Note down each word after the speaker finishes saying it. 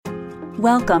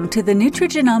Welcome to the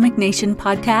Nutrigenomic Nation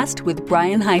podcast with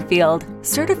Brian Highfield,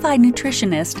 certified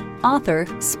nutritionist, author,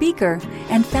 speaker,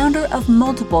 and founder of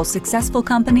multiple successful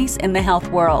companies in the health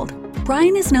world.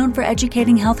 Brian is known for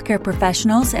educating healthcare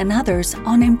professionals and others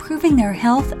on improving their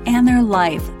health and their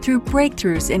life through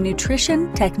breakthroughs in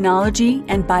nutrition, technology,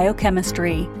 and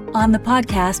biochemistry. On the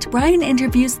podcast, Brian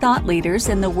interviews thought leaders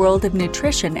in the world of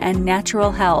nutrition and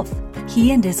natural health.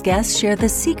 He and his guests share the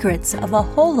secrets of a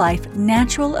whole life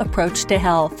natural approach to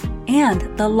health and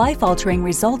the life-altering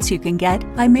results you can get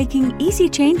by making easy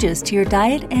changes to your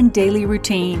diet and daily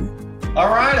routine. All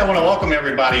right, I want to welcome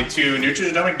everybody to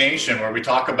Nutrigenomic Nation, where we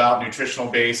talk about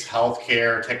nutritional-based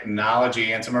healthcare,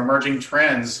 technology, and some emerging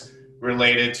trends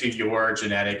related to your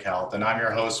genetic health. And I'm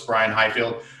your host, Brian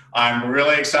Highfield. I'm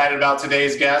really excited about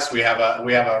today's guest. We have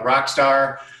a rock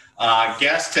star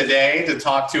guest today to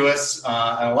talk to us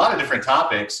on a lot of different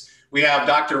topics. We have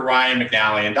Dr. Ryan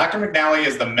McNally, and Dr. McNally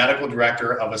is the medical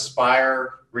director of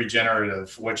Aspire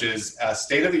Regenerative, which is a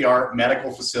state-of-the-art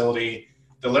medical facility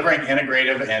delivering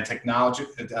integrative and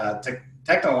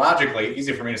technologically,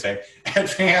 easy for me to say,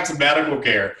 advanced medical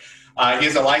care. He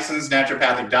is a licensed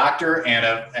naturopathic doctor and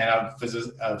a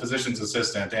physician's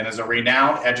assistant, and is a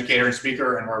renowned educator and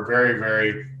speaker, and we're very,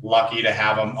 very lucky to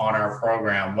have him on our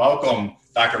program. Welcome,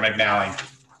 Dr. McNally.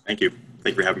 Thank you.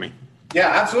 Thank you for having me. Yeah,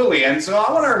 absolutely. And so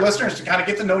I want our listeners to kind of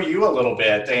get to know you a little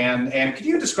bit, and could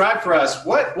you describe for us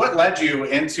what led you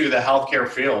into the healthcare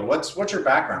field? What's your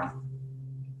background?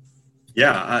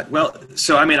 Yeah,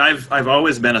 I've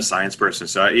always been a science person.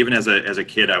 So even as a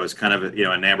kid, I was kind of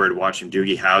enamored watching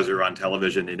Doogie Howser on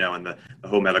television, in the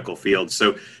whole medical field.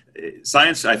 So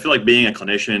science, I feel like being a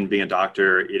clinician, being a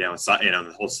doctor,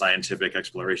 the whole scientific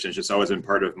exploration has just always been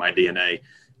part of my DNA.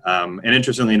 And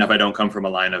interestingly enough, I don't come from a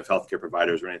line of healthcare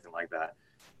providers or anything like that.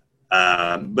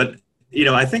 But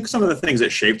I think some of the things that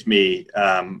shaped me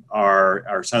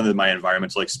are some of my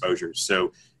environmental exposures.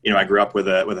 So I grew up with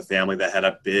a family that had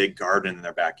a big garden in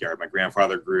their backyard. My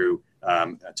grandfather grew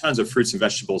tons of fruits and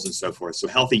vegetables and so forth. So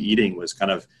healthy eating was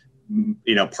kind of,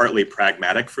 partly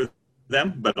pragmatic for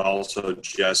them, but also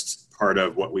just part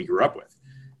of what we grew up with.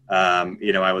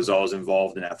 I was always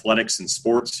involved in athletics and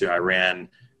sports. I ran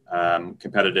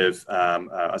competitive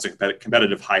as a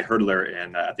competitive high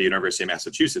hurdler at the University of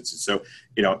Massachusetts. And so,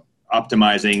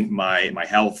 optimizing my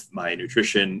health, my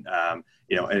nutrition,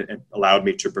 it allowed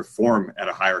me to perform at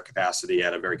a higher capacity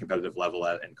at a very competitive level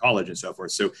in college and so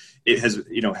forth. So it has,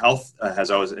 health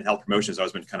promotion has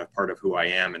always been kind of part of who I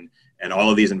am. And all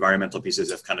of these environmental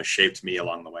pieces have kind of shaped me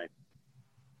along the way.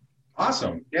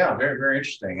 Awesome. Yeah. Very, very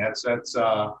interesting. That's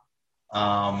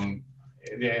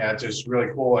just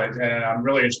really cool. And I'm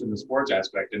really interested in the sports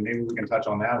aspect, and maybe we can touch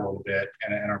on that a little bit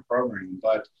in our program.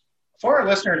 But for our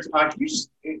listeners, can you just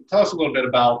tell us a little bit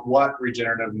about what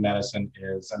regenerative medicine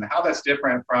is and how that's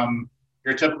different from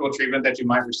your typical treatment that you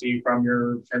might receive from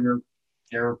your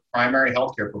primary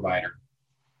healthcare provider?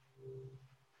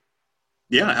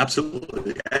 Yeah,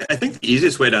 absolutely. I think the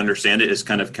easiest way to understand it is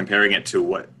kind of comparing it to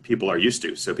what people are used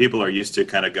to. So people are used to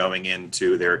kind of going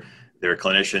into their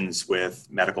clinicians with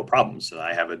medical problems. So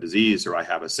I have a disease or I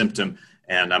have a symptom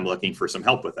and I'm looking for some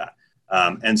help with that.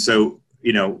 And so,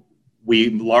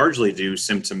 we largely do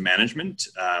symptom management.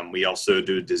 We also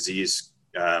do disease.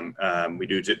 We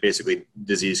do basically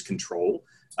disease control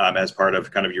as part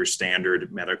of kind of your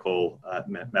standard medical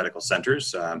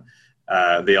centers.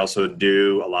 They also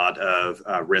do a lot of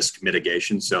risk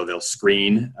mitigation. So they'll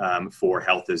screen for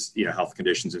health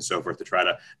conditions and so forth to try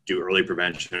to do early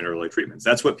prevention and early treatments.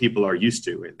 That's what people are used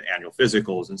to in the annual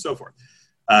physicals and so forth.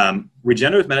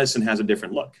 Regenerative medicine has a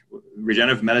different look.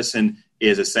 Regenerative medicine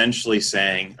is essentially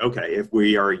saying, okay, if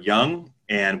we are young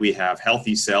and we have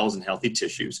healthy cells and healthy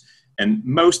tissues, and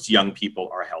most young people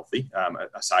are healthy,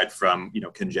 aside from,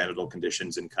 congenital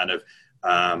conditions and kind of,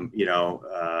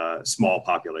 small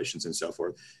populations and so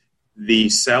forth. The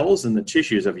cells and the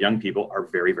tissues of young people are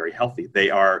very, very healthy. They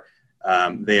are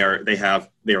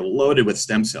loaded with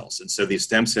stem cells. And so these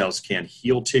stem cells can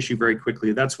heal tissue very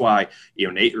quickly. That's why,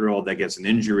 an 8-year-old that gets an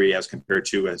injury as compared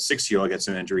to a 6-year-old gets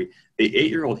an injury, the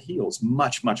 8-year-old heals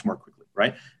much, much more quickly,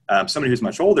 right? Somebody who's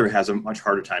much older has a much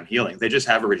harder time healing. They just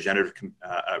have a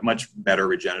much better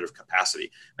regenerative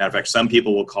capacity. Matter of fact, some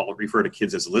people will refer to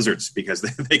kids as lizards because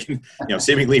they can,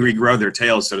 seemingly regrow their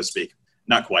tails, so to speak.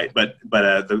 Not quite, but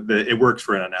it works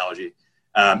for an analogy.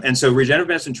 And so regenerative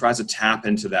medicine tries to tap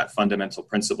into that fundamental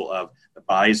principle of the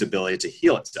body's ability to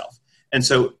heal itself. And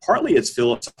so partly it's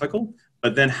philosophical,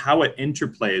 but then how it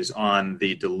interplays on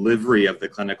the delivery of the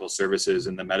clinical services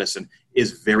and the medicine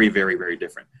is very, very, very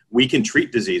different. We can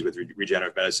treat disease with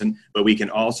regenerative medicine, but we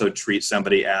can also treat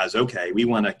somebody as, okay, we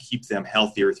want to keep them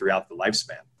healthier throughout the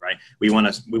lifespan, right? right? We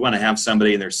want to have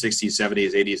somebody in their 60s,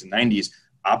 70s, 80s, and 90s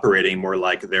operating more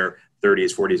like their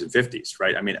 30s, 40s, and 50s,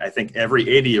 right? I mean, I think every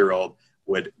 80-year-old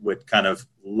would kind of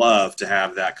love to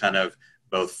have that kind of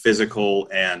both physical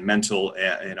and mental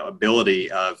ability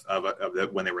of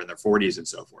when they were in their 40s and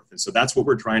so forth. And so that's what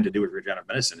we're trying to do with regenerative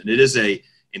medicine. And it is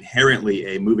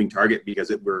inherently a moving target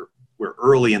because we're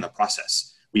early in the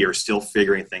process. We are still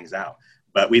figuring things out.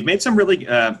 But we've made some really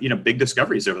big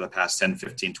discoveries over the past 10,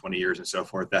 15, 20 years and so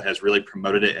forth that has really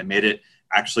promoted it and made it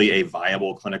actually a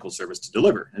viable clinical service to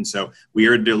deliver. And so we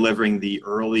are delivering the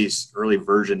early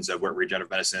versions of what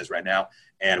regenerative medicine is right now.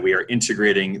 And we are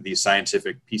integrating these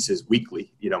scientific pieces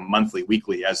weekly, monthly,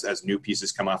 weekly, as new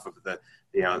pieces come off of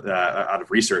out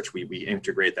of research, we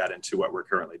integrate that into what we're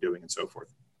currently doing and so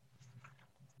forth.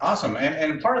 Awesome.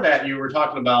 And part of that, you were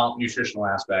talking about nutritional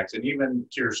aspects, and even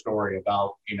to your story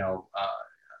about,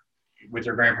 with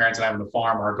your grandparents and having a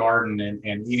farm or a garden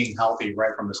and eating healthy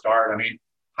right from the start. I mean,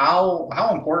 how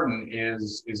important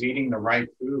is eating the right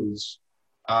foods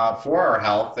for our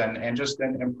health and just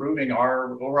improving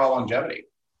our overall longevity?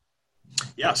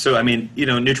 Yeah. So, I mean,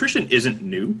 nutrition isn't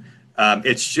new.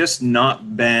 It's just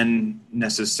not been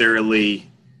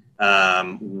necessarily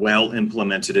well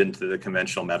implemented into the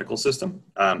conventional medical system.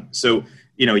 So,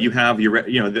 you have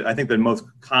I think the most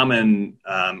common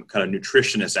kind of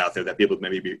nutritionist out there that people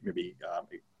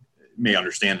may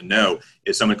understand and know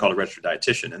is someone called a registered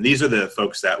dietitian. And these are the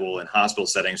folks that will in hospital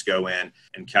settings go in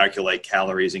and calculate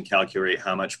calories and calculate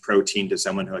how much protein does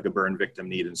someone like a burn victim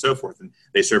need and so forth. And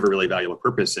they serve a really valuable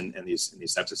purpose in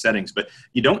these types of settings. But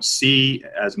you don't see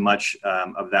as much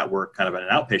of that work kind of in an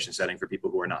outpatient setting for people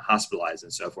who are not hospitalized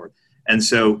and so forth. And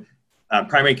so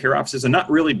primary care offices are not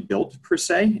really built per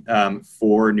se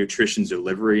for nutrition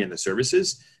delivery and the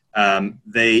services.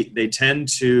 They tend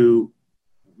to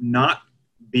not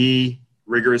be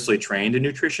rigorously trained in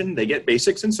nutrition. They get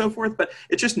basics and so forth, but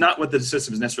it's just not what the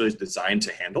system is necessarily designed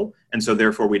to handle. And so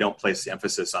therefore we don't place the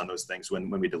emphasis on those things when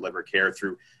we deliver care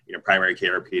through primary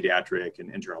care, pediatric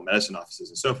and internal medicine offices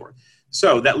and so forth.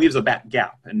 So that leaves a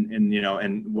gap.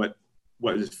 And what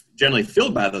is generally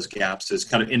filled by those gaps is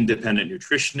kind of independent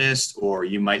nutritionists, or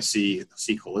you might seek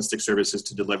holistic services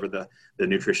to deliver the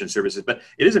nutrition services. But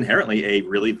it is inherently a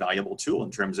really valuable tool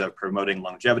in terms of promoting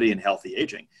longevity and healthy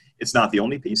aging. It's not the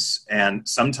only piece. And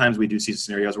sometimes we do see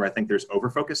scenarios where I think there's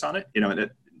overfocus on it.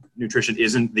 Nutrition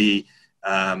isn't the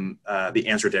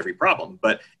answer to every problem,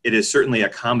 but it is certainly a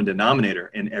common denominator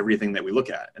in everything that we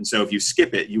look at. And so if you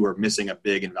skip it, you are missing a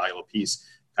big and valuable piece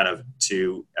kind of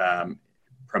to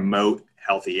promote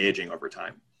healthy aging over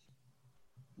time.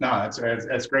 No, that's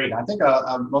great. I think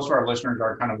most of our listeners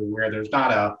are kind of aware there's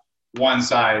not a one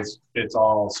size fits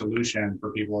all solution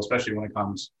for people, especially when it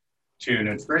comes to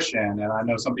nutrition. And I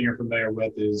know something you're familiar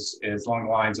with is along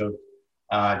the lines of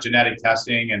genetic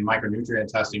testing and micronutrient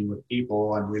testing with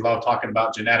people. And we love talking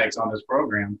about genetics on this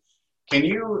program. Can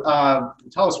you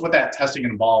tell us what that testing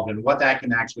involved and what that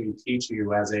can actually teach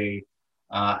you as a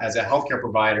healthcare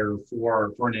provider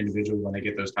for an individual when they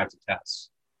get those types of tests?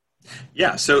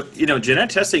 Yeah. So, genetic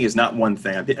testing is not one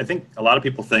thing. I think a lot of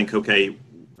people think, okay,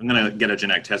 I'm going to get a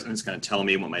genetic test and it's going to tell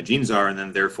me what my genes are. And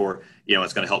then therefore,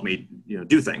 it's going to help me,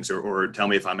 do things or tell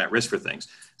me if I'm at risk for things.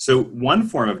 So one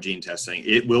form of gene testing,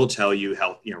 it will tell you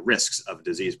how, risks of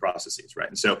disease processes, right?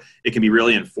 And so it can be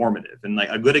really informative. And like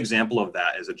a good example of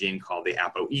that is a gene called the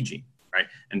ApoE gene, right?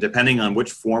 And depending on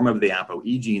which form of the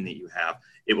ApoE gene that you have,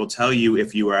 it will tell you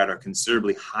if you are at a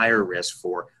considerably higher risk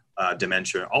for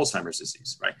dementia or Alzheimer's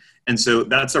disease, right? And so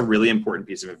that's a really important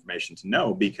piece of information to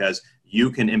know because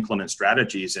you can implement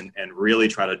strategies and really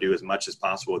try to do as much as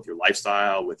possible with your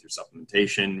lifestyle, with your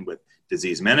supplementation, with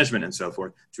disease management and so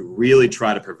forth to really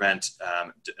try to prevent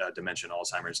dementia and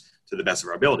Alzheimer's to the best of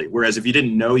our ability. Whereas if you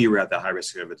didn't know you were at the high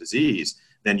risk of a disease,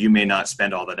 then you may not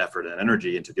spend all that effort and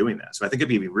energy into doing that. So I think it'd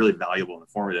be really valuable and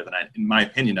informative. And in my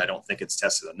opinion, I don't think it's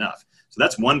tested enough. So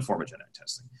that's one form of genetic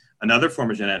testing. Another form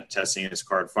of genetic testing is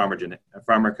called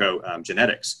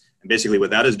pharmacogenetics. And basically what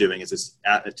that is doing is it's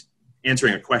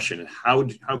answering a question. How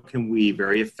can we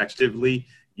very effectively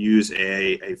use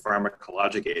a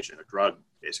pharmacologic agent, a drug,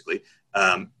 basically,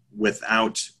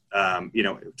 without,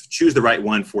 choose the right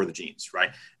one for the genes,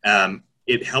 right?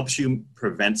 It helps you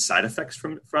prevent side effects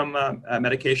from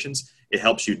medications. It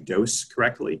helps you dose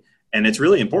correctly. And it's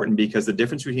really important because the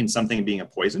difference between something being a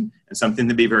poison and something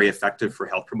to be very effective for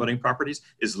health promoting properties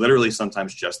is literally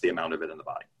sometimes just the amount of it in the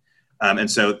body.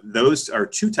 And so those are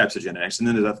two types of genetics. And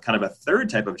then there's kind of a third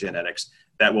type of genetics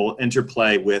that will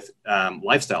interplay with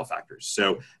lifestyle factors.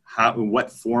 So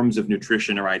what forms of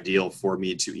nutrition are ideal for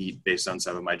me to eat based on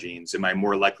some of my genes? Am I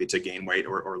more likely to gain weight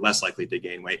or less likely to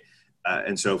gain weight?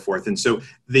 and so forth. And so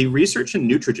the research in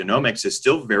nutrigenomics is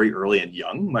still very early and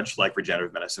young, much like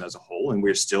regenerative medicine as a whole. And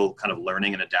we're still kind of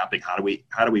learning and adapting. How do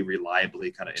we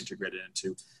reliably kind of integrate it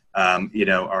into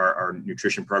our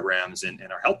nutrition programs and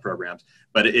our health programs?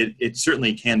 But it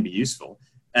certainly can be useful.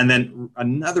 And then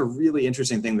another really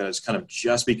interesting thing that is kind of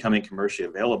just becoming commercially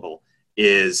available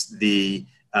is the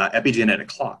epigenetic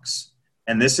clocks.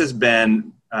 And this has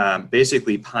been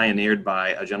basically pioneered by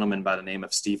a gentleman by the name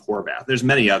of Steve Horvath. There's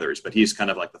many others, but he's kind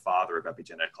of like the father of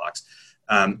epigenetic clocks,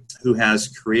 who has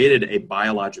created a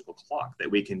biological clock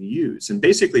that we can use. And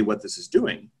basically what this is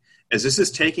doing is this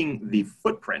is taking the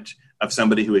footprint of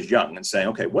somebody who is young and saying,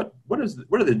 okay, what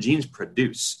do the genes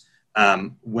produce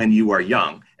when you are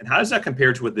young? And how does that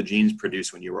compare to what the genes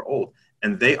produce when you are old?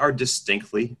 And they are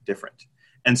distinctly different.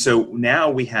 And so now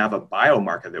we have a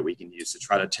biomarker that we can use to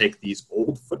try to take these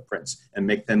old footprints and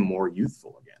make them more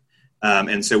youthful again.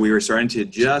 And so we were starting to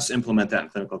just implement that in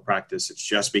clinical practice. It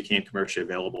just became commercially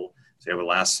available, say, over the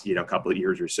last couple of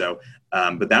years or so.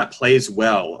 But that plays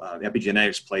well.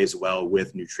 Epigenetics plays well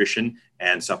with nutrition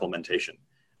and supplementation.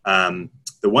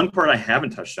 The one part I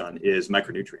haven't touched on is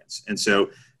micronutrients. And so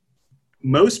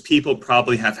most people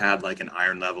probably have had like an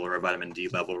iron level or a vitamin D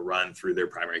level run through their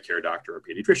primary care doctor or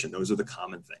pediatrician. Those are the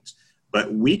common things.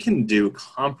 But we can do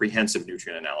comprehensive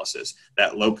nutrient analysis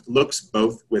that looks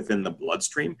both within the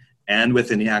bloodstream and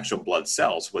within the actual blood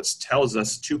cells, which tells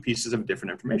us two pieces of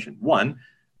different information. One,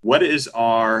 what is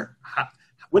our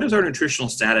nutritional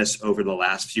status over the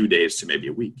last few days to maybe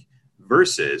a week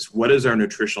versus what is our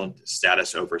nutritional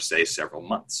status over, say, several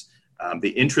months?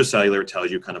 The intracellular tells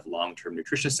you kind of long-term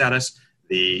nutrition status.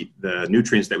 The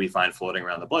nutrients that we find floating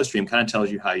around the bloodstream kind of tells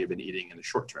you how you've been eating in the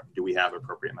short term. Do we have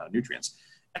appropriate amount of nutrients?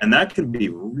 And that can be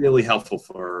really helpful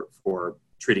for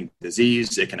treating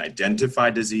disease. It can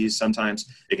identify disease sometimes.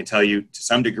 It can tell you to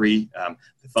some degree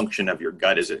the function of your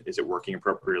gut. Is it working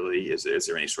appropriately? Is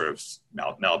there any sort of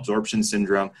malabsorption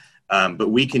syndrome? But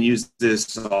we can use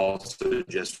this also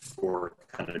just for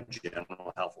kind of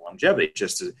general health and longevity,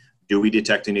 just to do we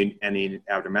detect any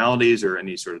abnormalities or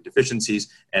any sort of deficiencies,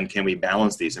 and can we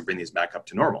balance these and bring these back up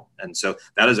to normal? And so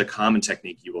that is a common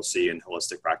technique you will see in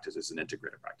holistic practices and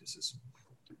integrative practices.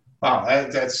 Wow,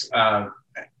 that's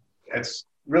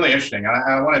really interesting.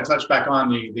 I want to touch back on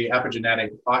the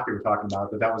epigenetic clock you were talking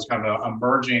about, that was kind of an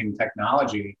emerging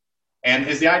technology. And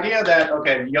is the idea that,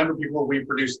 okay, younger people, we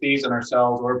produce these in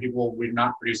ourselves, older people, we're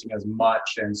not producing as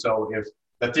much. And so if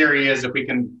the theory is if we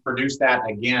can produce that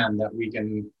again, that we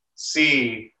can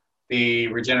see the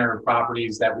regenerative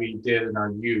properties that we did in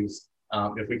our youth,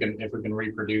 if we can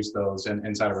reproduce those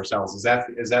inside of ourselves. Is that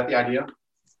the idea?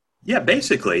 Yeah,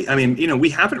 basically. I mean, we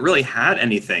haven't really had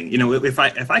anything. If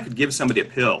I could give somebody a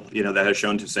pill, that has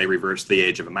shown to say reverse the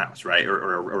age of a mouse, right,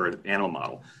 or an animal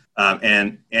model,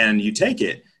 and you take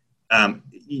it,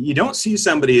 you don't see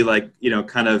somebody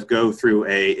kind of go through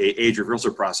a age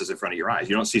reversal process in front of your eyes.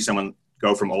 You don't see someone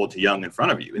go from old to young in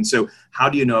front of you. And so how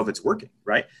do you know if it's working,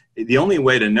 right? The only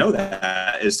way to know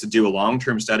that is to do a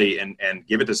long-term study and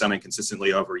give it to someone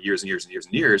consistently over years and years and years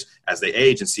and years as they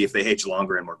age and see if they age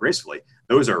longer and more gracefully.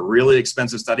 Those are really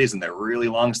expensive studies and they're really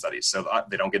long studies, so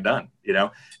they don't get done,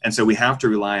 And so we have to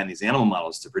rely on these animal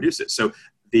models to produce it. So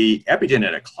the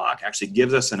epigenetic clock actually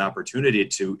gives us an opportunity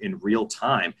to, in real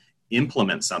time,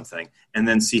 implement something and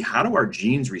then see how do our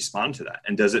genes respond to that,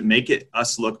 and does it make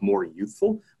us look more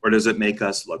youthful or does it make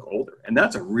us look older? And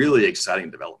that's a really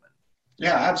exciting development.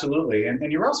 Yeah, absolutely.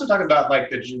 And you were also talking about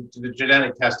the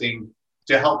genetic testing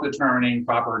to help determining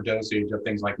proper dosage of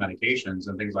things like medications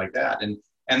and things like that.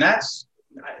 And that's,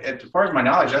 as far as my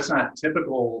knowledge, that's not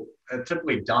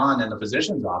typically done in the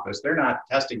physician's office. They're not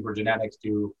testing for genetics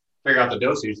to figure out the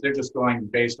dosage. They're just going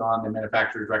based on the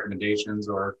manufacturer's recommendations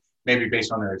or maybe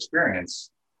based on their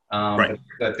experience. Right.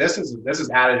 But this is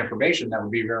added information that would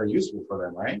be very useful for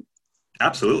them, right?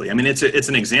 Absolutely. I mean, it's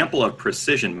an example of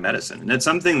precision medicine, and it's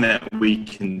something that we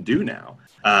can do now.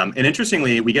 And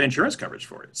interestingly, we get insurance coverage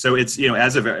for it. So it's,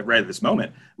 as of right at this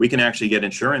moment, we can actually get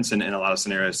insurance in a lot of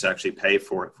scenarios to actually pay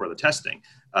for the testing.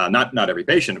 Not every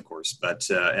patient, of course, but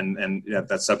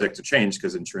that's subject to change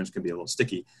because insurance can be a little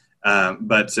sticky.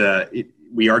 But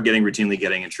we are routinely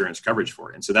getting insurance coverage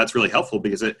for it. And so that's really helpful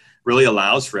because it really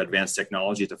allows for advanced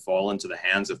technology to fall into the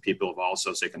hands of people of all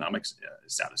socioeconomic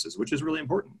statuses, which is really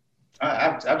important.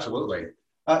 Absolutely.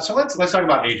 So let's talk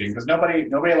about aging, because nobody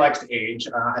likes to age.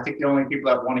 I think the only people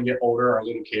that want to get older are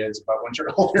little kids, but once you're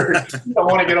older, you don't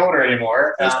want to get older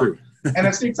anymore. That's true. And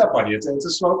it sneaks up on you. It's a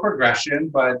slow progression,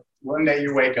 but one day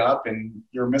you wake up and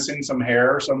you're missing some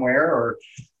hair somewhere, or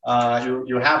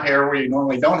you have hair where you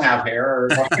normally don't have hair,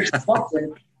 or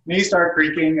something. Knees start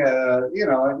creaking,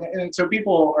 and so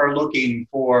people are looking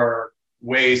for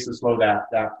ways to slow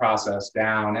that process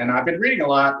down. And I've been reading a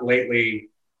lot lately.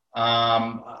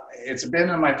 It's been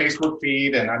on my Facebook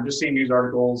feed, and I'm just seeing news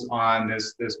articles on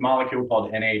this molecule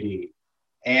called NAD.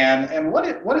 And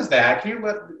what is that? Can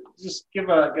you just give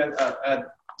a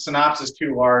synopsis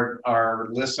to our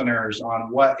listeners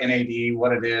on what NAD,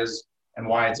 what it is, and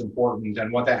why it's important,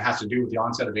 and what that has to do with the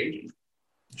onset of aging?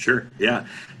 Sure. Yeah.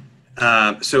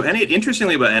 So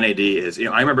interestingly about NAD is,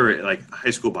 I remember like high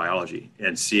school biology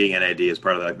and seeing NAD as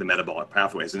part of like the metabolic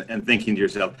pathways and thinking to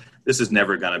yourself, this is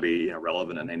never going to be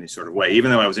relevant in any sort of way,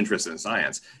 even though I was interested in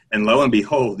science. And lo and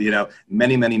behold,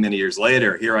 many, many, many years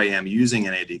later, here I am using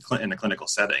NAD in a clinical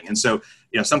setting. And so,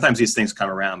 sometimes these things come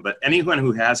around, but anyone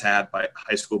who has had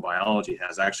high school biology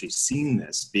has actually seen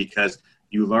this, because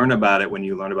you learn about it when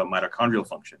you learn about mitochondrial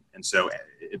function. And so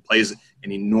it plays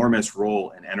an enormous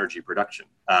role in energy production.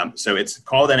 So it's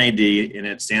called NAD, and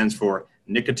it stands for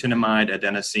nicotinamide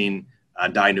adenosine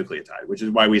dinucleotide, which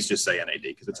is why we just say NAD,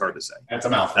 because it's hard to say. That's a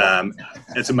mouthful.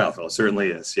 It's a mouthful. It certainly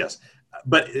is, yes.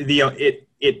 But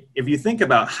if you think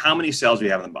about how many cells we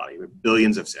have in the body, we have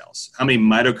billions of cells. How many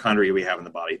mitochondria we have in the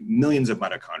body? Millions of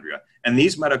mitochondria. And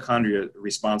these mitochondria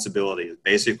responsibility is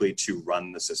basically to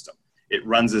run the system. It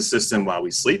runs the system while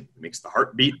we sleep. It makes the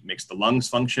heart beat, makes the lungs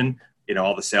function.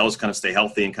 All the cells kind of stay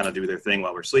healthy and kind of do their thing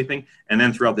while we're sleeping. And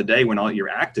then throughout the day, when you're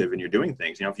active and you're doing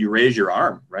things, if you raise your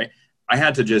arm, right? I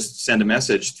had to just send a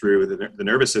message through the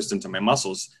nervous system to my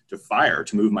muscles to fire,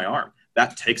 to move my arm.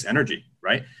 That takes energy,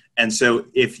 right? And so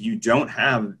if you don't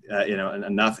have,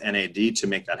 enough NAD to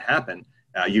make that happen,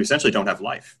 you essentially don't have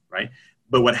life, right?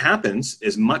 But what happens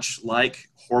is, much like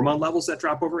hormone levels that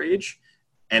drop over age,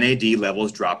 NAD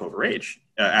levels drop over age,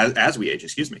 as we age,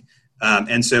 excuse me.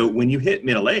 And so when you hit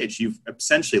middle age, you've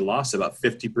essentially lost about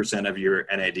 50% of your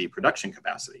NAD production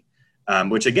capacity,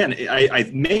 which again, I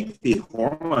make the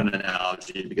hormone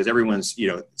analogy because everyone's,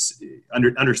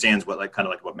 understands what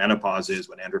what menopause is,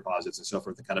 what andropause is, and so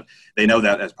forth. They know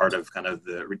that as part of kind of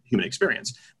the human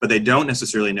experience, but they don't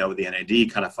necessarily know the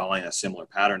NAD kind of following a similar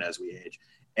pattern as we age.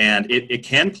 And it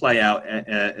can play out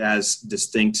as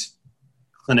distinct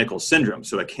clinical syndrome.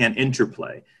 So it can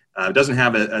interplay. It doesn't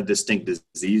have a distinct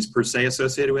disease per se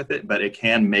associated with it, but it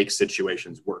can make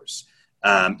situations worse.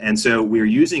 And so we're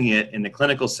using it in the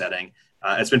clinical setting.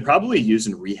 It's been probably used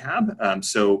in rehab.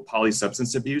 So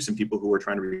polysubstance abuse and people who are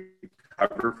trying to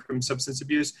recover from substance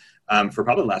abuse for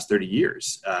probably the last 30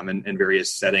 years in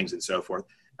various settings and so forth.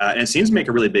 And it seems to make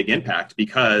a really big impact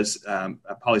because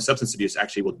polysubstance abuse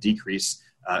actually will decrease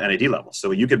NAD levels. So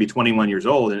you could be 21 years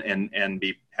old and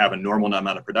have a normal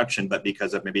amount of production, but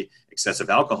because of maybe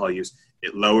excessive alcohol use,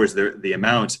 it lowers the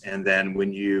amount. And then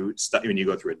when you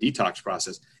go through a detox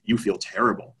process, you feel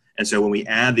terrible. And so when we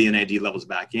add the NAD levels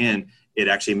back in, it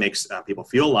actually makes people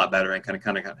feel a lot better and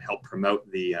kind of help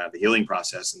promote the healing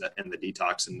process and the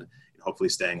detox and hopefully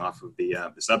staying off of the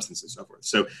substance and so forth.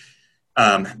 So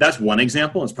that's one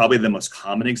example. It's probably the most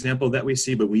common example that we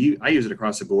see, but I use it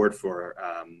across the board for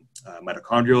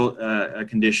mitochondrial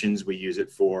conditions. We use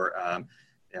it for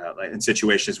in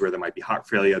situations where there might be heart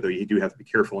failure, though you do have to be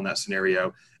careful in that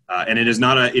scenario. And it is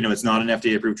not it's not an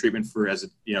FDA approved treatment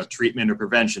treatment or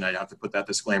prevention. I have to put that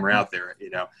disclaimer out there,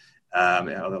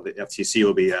 although the FTC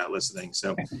will be listening.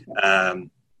 So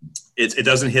it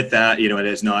doesn't hit that, it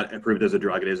is not approved as a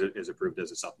drug. It is approved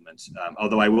as a supplement.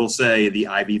 Although I will say the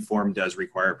IV form does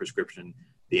require a prescription.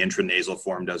 The intranasal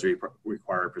form does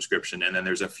require a prescription. And then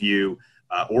there's a few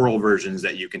oral versions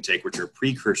that you can take, which are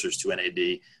precursors to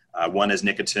NAD. One is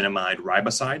nicotinamide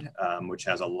riboside, which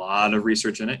has a lot of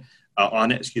research on it.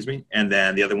 And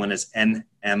then the other one is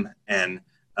NMN,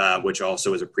 which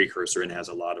also is a precursor and has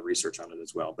a lot of research on it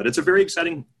as well. But it's a very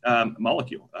exciting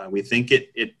molecule. We think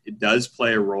it does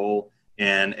play a role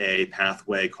in a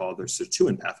pathway called the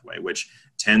sirtuin pathway, which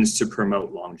tends to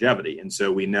promote longevity. And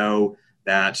so we know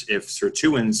that if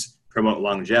sirtuins promote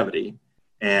longevity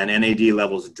and NAD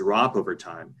levels drop over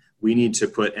time, we need to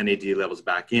put NAD levels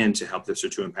back in to help the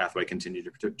sirtuin pathway continue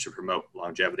to promote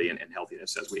longevity and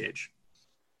healthiness as we age.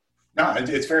 No,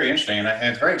 it's very interesting and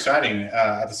it's very exciting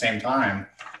at the same time.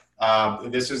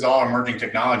 This is all emerging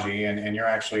technology and you're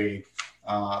actually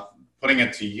putting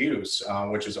it to use,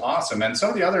 which is awesome. And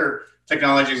some of the other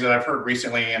technologies that I've heard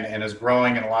recently and is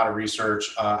growing in a lot of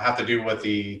research have to do with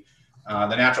the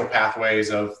natural pathways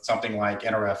of something like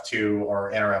NRF2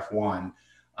 or NRF1.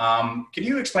 Can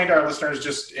you explain to our listeners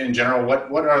just in general,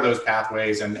 what are those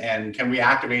pathways and can we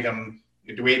activate them?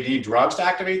 Do we need drugs to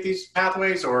activate these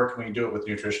pathways or can we do it with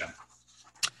nutrition?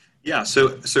 Yeah, so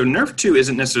NRF2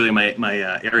 isn't necessarily my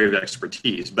area of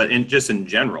expertise, but in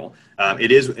general,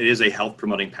 it is a health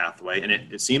promoting pathway, and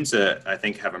it seems to, I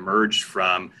think, have emerged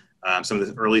from some of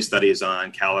the early studies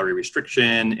on calorie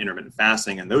restriction, intermittent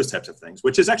fasting, and those types of things,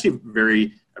 which is actually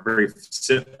a very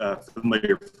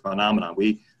familiar phenomenon.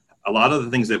 A lot of the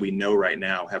things that we know right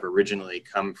now have originally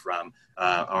come from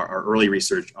our early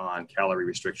research on calorie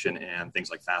restriction and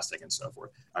things like fasting and so forth,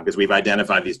 because we've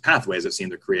identified these pathways that seem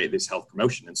to create this health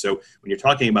promotion. And so when you're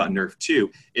talking about NRF2,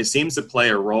 it seems to play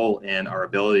a role in our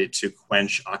ability to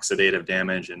quench oxidative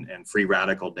damage and free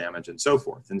radical damage and so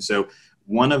forth. And so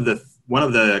one of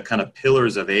the kind of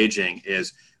pillars of aging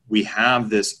is we have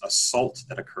this assault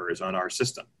that occurs on our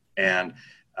system. And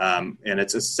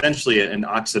it's essentially an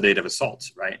oxidative assault,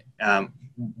 right?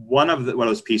 One of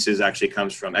those pieces actually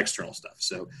comes from external stuff.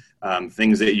 So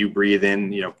things that you breathe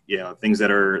in, things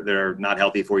that are not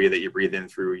healthy for you that you breathe in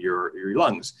through your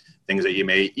lungs, things that you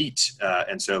may eat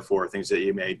and so forth, things that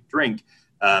you may drink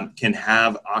can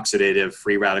have oxidative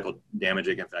free radical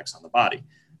damaging effects on the body.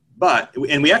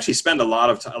 And we actually spend a lot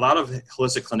of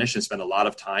holistic clinicians spend a lot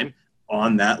of time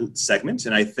on that segment,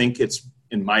 and I think it's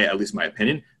at least my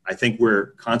opinion, I think we're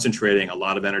concentrating a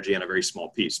lot of energy on a very small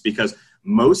piece, because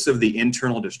most of the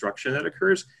internal destruction that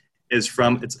occurs is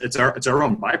from it's our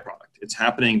own byproduct. It's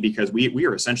happening because we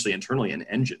are essentially internally an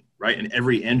engine, right? And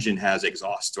every engine has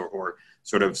exhaust or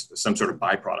sort of some sort of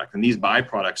byproduct, and these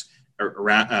byproducts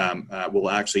will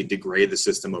actually degrade the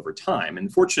system over time.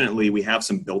 And fortunately, we have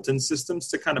some built-in systems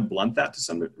to kind of blunt that to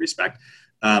some respect.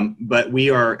 But we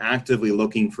are actively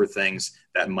looking for things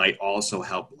that might also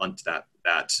help blunt that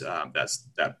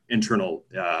internal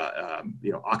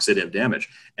oxidative damage.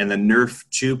 And the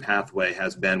NRF2 pathway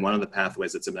has been one of the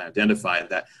pathways that's been identified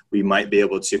that we might be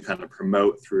able to kind of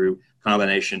promote through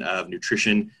combination of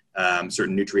nutrition,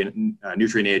 certain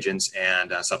nutrient agents,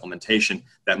 and supplementation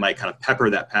that might kind of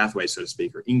pepper that pathway, so to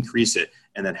speak, or increase it,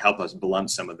 and then help us blunt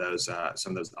some of those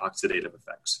oxidative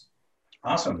effects.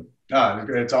 Awesome.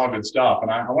 It's all good stuff.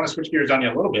 And I want to switch gears on you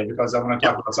a little bit, because I want to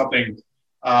talk about something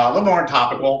a little more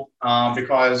topical,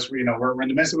 because we're in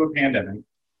the midst of a pandemic,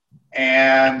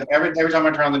 and every time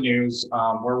I turn on the news,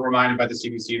 we're reminded by the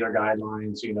CDC, their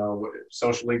guidelines,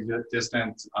 socially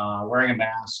distant, wearing a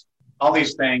mask, all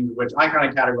these things, which I kind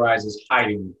of categorize as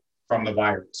hiding from the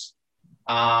virus.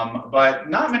 But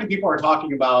not many people are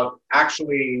talking about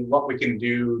actually what we can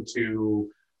do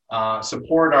to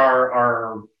support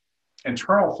our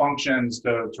internal functions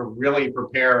to really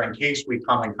prepare in case we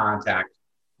come in contact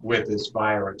with this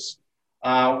virus.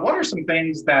 What are some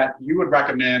things that you would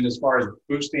recommend as far as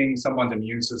boosting someone's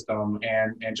immune system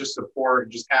and just support,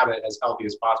 just have it as healthy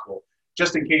as possible,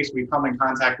 just in case we come in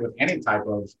contact with any type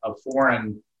of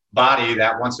foreign body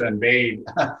that wants to invade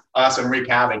us and wreak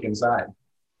havoc inside?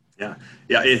 Yeah,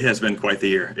 it has been quite the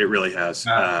year. It really has.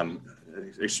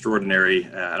 Extraordinary.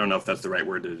 I don't know if that's the right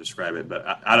word to describe it, but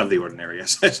out of the ordinary,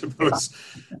 yes, I suppose.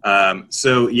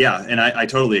 And I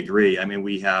totally agree. I mean,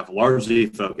 we have largely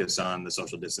focused on the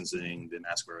social distancing, the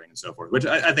mask wearing, and so forth, which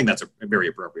I think that's very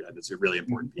appropriate. It's a really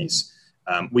important piece.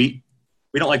 We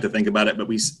don't like to think about it, but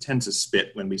we tend to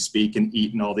spit when we speak and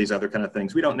eat and all these other kind of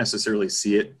things. We don't necessarily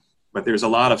see it, but there's a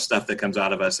lot of stuff that comes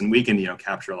out of us, and we can,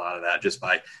 capture a lot of that just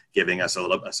by giving us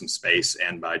some space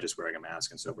and by just wearing a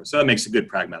mask and so forth. So that makes a good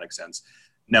pragmatic sense.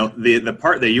 Now, the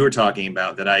part that you were talking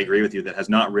about that I agree with you that has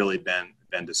not really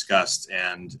been discussed,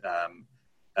 and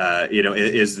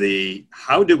is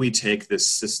how do we take this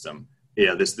system,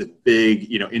 this big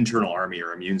internal army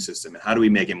or immune system, and how do we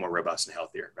make it more robust and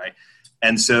healthier, right?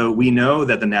 And so we know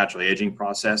that the natural aging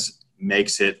process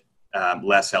makes it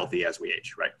less healthy as we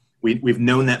age, right? We've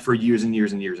known that for years and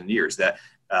years and years and years, that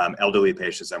elderly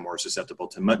patients are more susceptible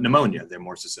to pneumonia. They're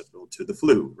more susceptible to the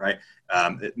flu, right?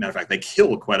 Matter of fact, they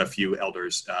kill quite a few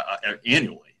elders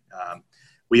annually.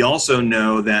 We also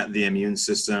know that the immune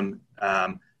system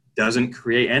doesn't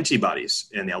create antibodies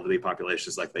in the elderly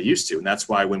populations like they used to. And that's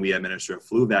why when we administer a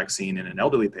flu vaccine in an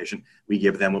elderly patient, we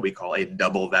give them what we call a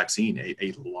double vaccine,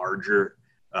 a larger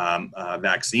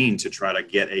vaccine to try to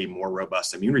get a more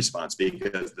robust immune response,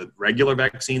 because the regular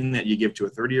vaccine that you give to a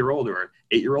 30-year-old or an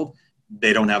 8-year-old,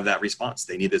 they don't have that response.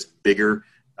 They need this bigger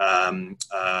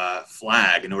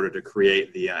flag in order to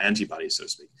create the antibodies, so to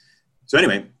speak. So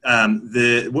anyway,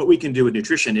 what we can do with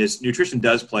nutrition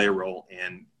does play a role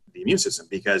in the immune system,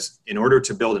 because in order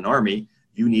to build an army,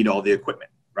 you need all the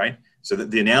equipment, right? So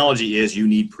the analogy is you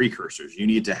need precursors. You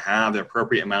need to have the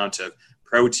appropriate amount of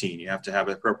protein. You have to have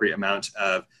an appropriate amount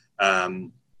of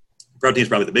protein is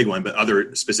probably the big one, but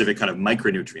other specific kind of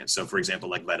micronutrients. So for example,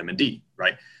 like vitamin D,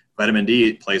 right? Vitamin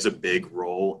D plays a big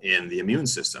role in the immune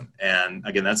system. And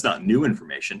again, that's not new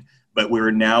information, but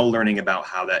we're now learning about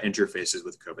how that interfaces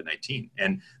with COVID-19.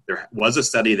 And there was a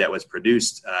study that was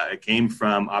produced. It came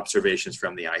from observations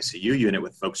from the ICU unit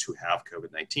with folks who have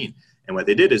COVID-19. And what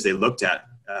they did is they looked at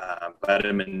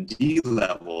vitamin D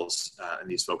levels in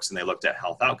these folks, and they looked at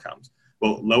health outcomes.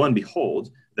 Well, lo and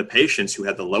behold, the patients who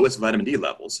had the lowest vitamin D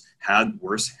levels had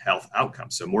worse health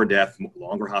outcomes. So more death,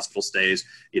 longer hospital stays,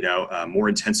 more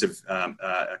intensive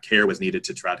care was needed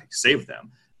to try to save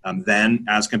them than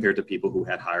as compared to people who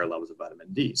had higher levels of vitamin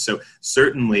D. So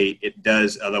certainly it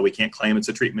does, although we can't claim it's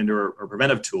a treatment or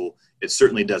preventive tool, it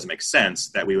certainly does make sense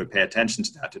that we would pay attention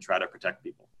to that to try to protect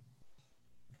people.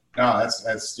 No,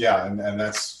 that's yeah, and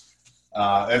that's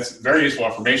very useful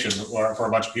information for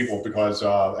a bunch of people because,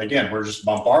 again, we're just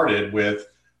bombarded with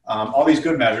all these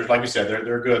good measures. Like you said,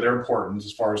 they're good, they're important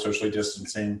as far as socially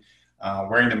distancing,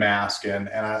 wearing the mask. And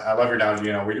I love your analogy.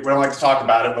 We don't like to talk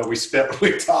about it, but we spit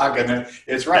when we talk. And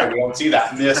it's right. We don't see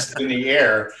that mist in the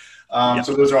air.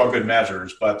 So those are all good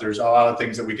measures. But there's a lot of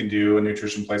things that we can do, and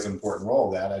nutrition plays an important role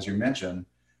in that, as you mentioned,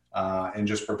 and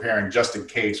just preparing just in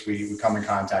case we come in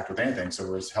contact with anything. So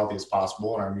we're as healthy as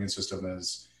possible, and our immune system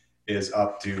is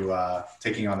up to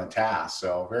taking on the task.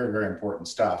 So very, very important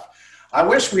stuff. I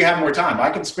wish we had more time. I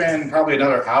could spend probably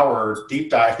another hour deep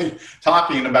diving,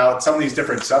 talking about some of these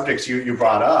different subjects you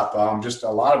brought up, just a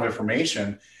lot of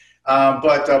information.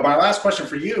 But my last question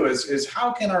for you is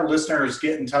how can our listeners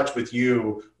get in touch with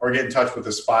you or get in touch with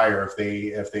Aspire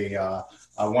if they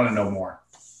want to know more?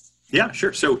 Yeah,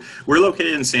 sure. So we're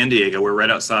located in San Diego. We're right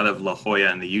outside of La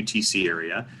Jolla in the UTC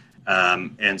area.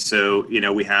 And so,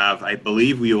 we have, I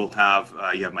believe we will have,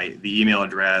 you have the email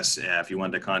address, if you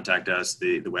wanted to contact us,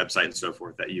 the website and so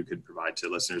forth that you could provide to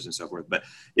listeners and so forth. But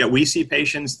yeah, we see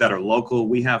patients that are local.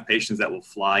 We have patients that will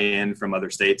fly in from other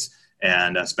states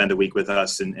and spend a week with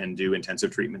us and do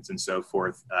intensive treatments and so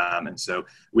forth. And so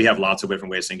we have lots of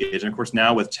different ways to engage. And of course,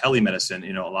 now with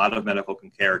telemedicine, a lot of medical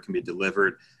care can be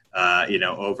delivered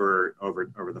over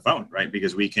the phone, right?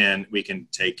 Because we can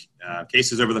take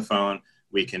cases over the phone.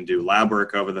 We can do lab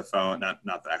work over the phone, not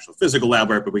the actual physical lab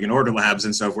work, but we can order labs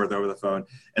and so forth over the phone.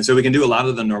 And so we can do a lot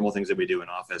of the normal things that we do in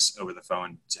office over the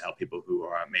phone to help people who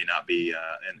may not be in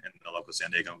the local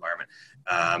San Diego environment.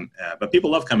 But people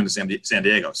love coming to San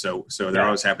Diego, so they're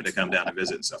always happy to come down and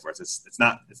visit and so forth. It's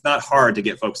not hard to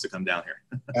get folks to come down here.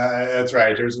 That's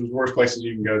right. There's worse places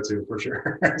you can go to for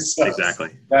sure. So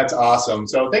exactly. That's awesome.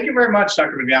 So thank you very much,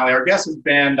 Dr. McNally. Our guest has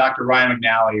been Dr. Ryan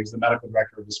McNally, who's the medical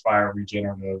director of Aspire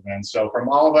Regenerative. And so from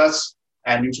all of us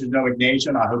at Nutrigenomic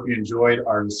Nation, I hope you enjoyed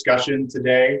our discussion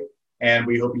today, and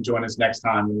we hope you join us next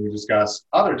time when we discuss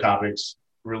other topics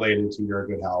related to your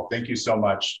good health. Thank you so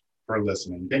much for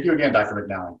listening. Thank you again, Dr.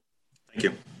 McNally. Thank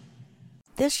you.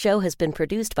 This show has been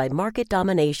produced by Market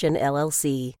Domination,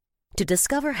 LLC. To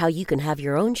discover how you can have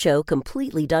your own show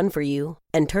completely done for you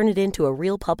and turn it into a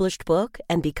real published book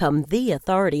and become the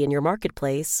authority in your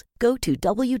marketplace, go to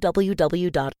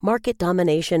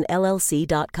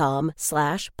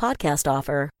www.marketdominationllc.com/podcast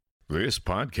offer. This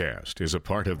podcast is a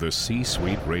part of the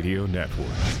C-Suite Radio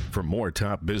Network. For more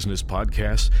top business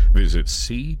podcasts, visit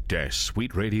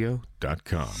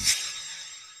c-suiteradio.com.